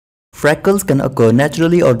Freckles can occur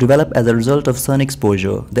naturally or develop as a result of sun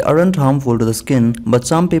exposure. They aren't harmful to the skin, but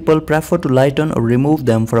some people prefer to lighten or remove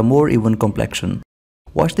them for a more even complexion.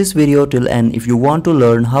 Watch this video till end if you want to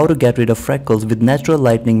learn how to get rid of freckles with natural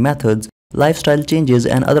lightening methods, lifestyle changes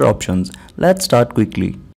and other options. Let's start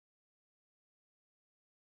quickly.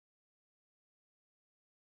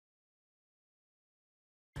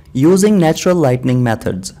 Using natural lightening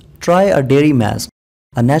methods. Try a dairy mask.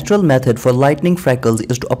 A natural method for lightening freckles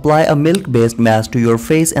is to apply a milk-based mask to your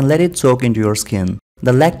face and let it soak into your skin.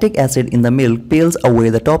 The lactic acid in the milk peels away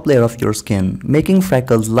the top layer of your skin, making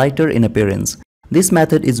freckles lighter in appearance. This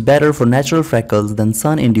method is better for natural freckles than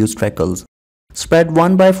sun-induced freckles. Spread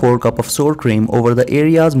 1/4 cup of sour cream over the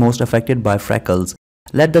areas most affected by freckles.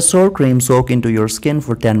 Let the sour cream soak into your skin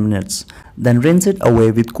for 10 minutes. Then rinse it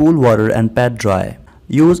away with cool water and pat dry.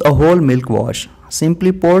 Use a whole milk wash.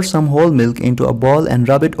 Simply pour some whole milk into a bowl and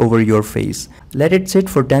rub it over your face. Let it sit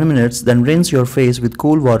for 10 minutes, then rinse your face with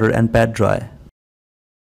cool water and pat dry.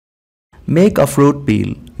 Make a fruit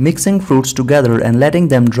peel. Mixing fruits together and letting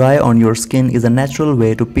them dry on your skin is a natural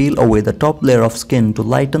way to peel away the top layer of skin to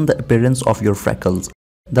lighten the appearance of your freckles.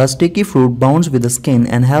 The sticky fruit bonds with the skin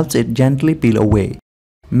and helps it gently peel away.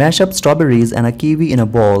 Mash up strawberries and a kiwi in a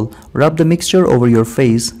bowl. Rub the mixture over your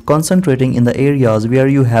face, concentrating in the areas where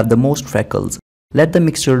you have the most freckles. Let the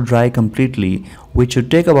mixture dry completely, which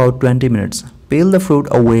should take about 20 minutes. Peel the fruit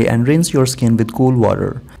away and rinse your skin with cool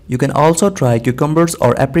water. You can also try cucumbers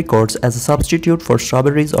or apricots as a substitute for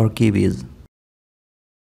strawberries or kiwis.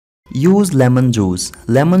 Use lemon juice.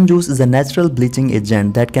 Lemon juice is a natural bleaching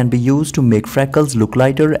agent that can be used to make freckles look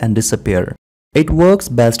lighter and disappear. It works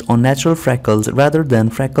best on natural freckles rather than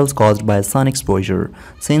freckles caused by sun exposure,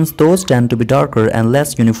 since those tend to be darker and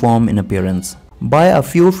less uniform in appearance. Buy a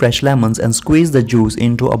few fresh lemons and squeeze the juice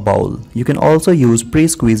into a bowl. You can also use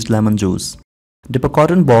pre-squeezed lemon juice. Dip a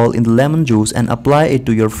cotton ball in the lemon juice and apply it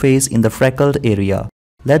to your face in the freckled area.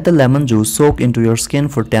 Let the lemon juice soak into your skin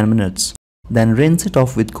for 10 minutes. Then rinse it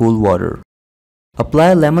off with cool water.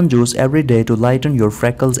 Apply lemon juice every day to lighten your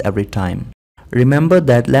freckles every time. Remember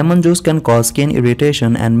that lemon juice can cause skin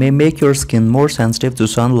irritation and may make your skin more sensitive to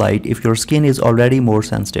sunlight if your skin is already more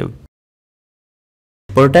sensitive.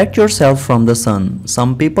 Protect yourself from the sun.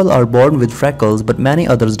 Some people are born with freckles, but many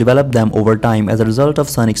others develop them over time as a result of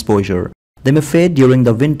sun exposure. They may fade during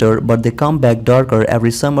the winter, but they come back darker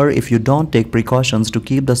every summer if you don't take precautions to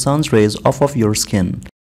keep the sun's rays off of your skin.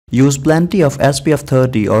 Use plenty of SPF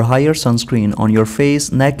 30 or higher sunscreen on your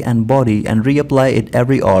face, neck and body and reapply it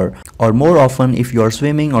every hour or more often if you are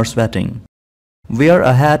swimming or sweating. Wear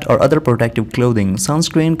a hat or other protective clothing.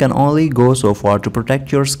 Sunscreen can only go so far to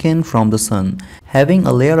protect your skin from the sun. Having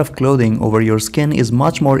a layer of clothing over your skin is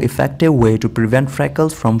much more effective way to prevent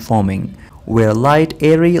freckles from forming. Wear light,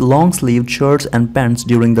 airy, long-sleeved shirts and pants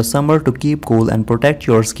during the summer to keep cool and protect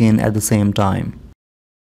your skin at the same time.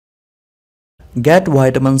 Get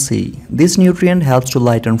vitamin C. This nutrient helps to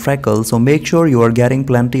lighten freckles, so make sure you are getting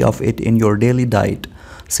plenty of it in your daily diet.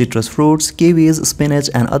 Citrus fruits, kiwis, spinach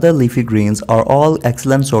and other leafy greens are all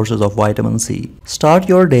excellent sources of vitamin C. Start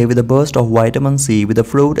your day with a burst of vitamin C with a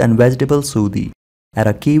fruit and vegetable smoothie. Add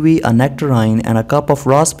a kiwi, a nectarine and a cup of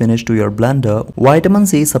raw spinach to your blender. Vitamin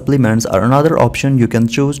C supplements are another option you can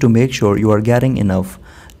choose to make sure you are getting enough.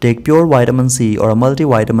 Take pure vitamin C or a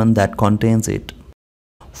multivitamin that contains it.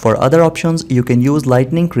 For other options, you can use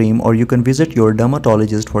lightening cream or you can visit your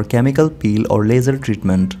dermatologist for chemical peel or laser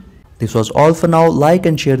treatment. This was all for now. Like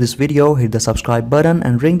and share this video, hit the subscribe button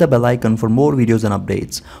and ring the bell icon for more videos and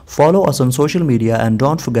updates. Follow us on social media and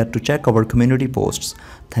don't forget to check our community posts.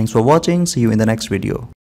 Thanks for watching. See you in the next video.